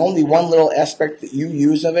the only one little aspect that you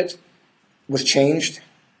use of it was changed,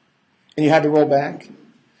 and you had to roll back?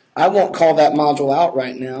 I won't call that module out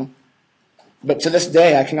right now, but to this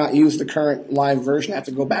day I cannot use the current live version. I have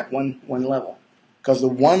to go back one level because the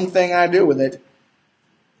one thing I do with it,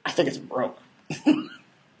 I think it's broke.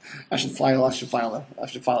 I should file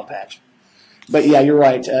a patch. But yeah, you're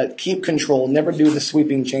right. Keep control. Never do the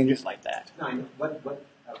sweeping changes like that. No, I know. What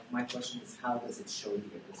my question is, how does it show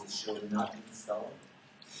here? Does it show not installed?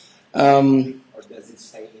 Or does it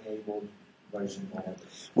say enabled version whatever?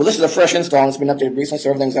 Well, this is a fresh install, and it's been updated recently, so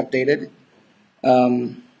everything's updated.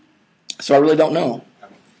 So I really don't know.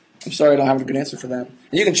 I'm sorry I don't have a good answer for that.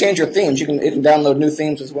 And you can change your themes. It can download new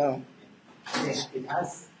themes as well. It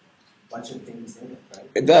has a bunch of things in it, right?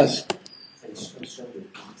 It does. So it should show the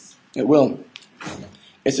themes. It will.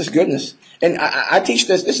 It's just goodness. And I teach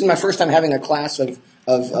this. This is my first time having a class of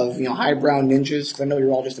highbrow ninjas, because I know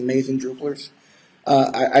you're all just amazing Drupalers.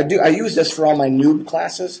 I use this for all my noob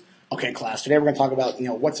classes. Okay, class, today we're going to talk about,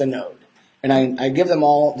 what's a node. And I give them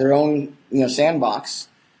all their own, sandbox,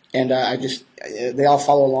 and they all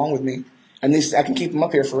follow along with me. And I can keep them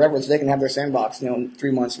up here forever, so they can have their sandbox,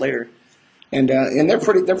 3 months later. And they're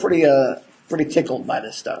pretty tickled by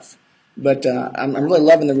this stuff. But I'm really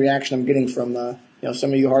loving the reaction I'm getting from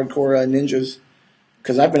some of you hardcore ninjas,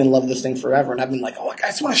 because I've been in love with this thing forever, and I've been like, oh, I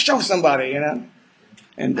just want to show somebody,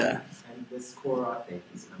 And this core update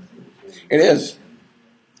is kind of cool. It is.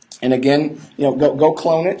 And again, go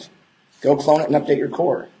clone it. Go clone it and update your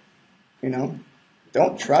core.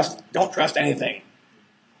 Don't trust anything.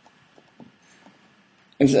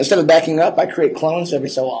 instead of backing up, I create clones every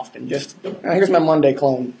so often. Just, here's my Monday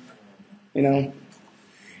clone, you know.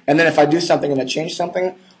 And then if I do something and I change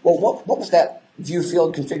something, well, what was that view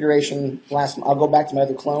field configuration last month? I'll go back to my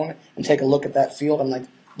other clone and take a look at that field. I'm like,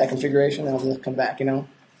 that configuration, and I'll just come back, you know.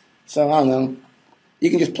 So I don't know. You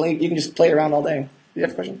can just play around all day. Do you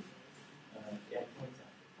have a question?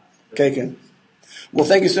 Okay, good. Well,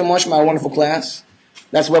 thank you so much, my wonderful class.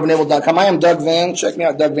 That's webenabled.com. I am Doug Van. Check me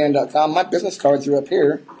out, dougvan.com. My business cards are up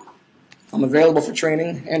here. I'm available for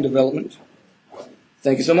training and development.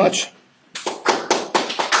 Thank you so much.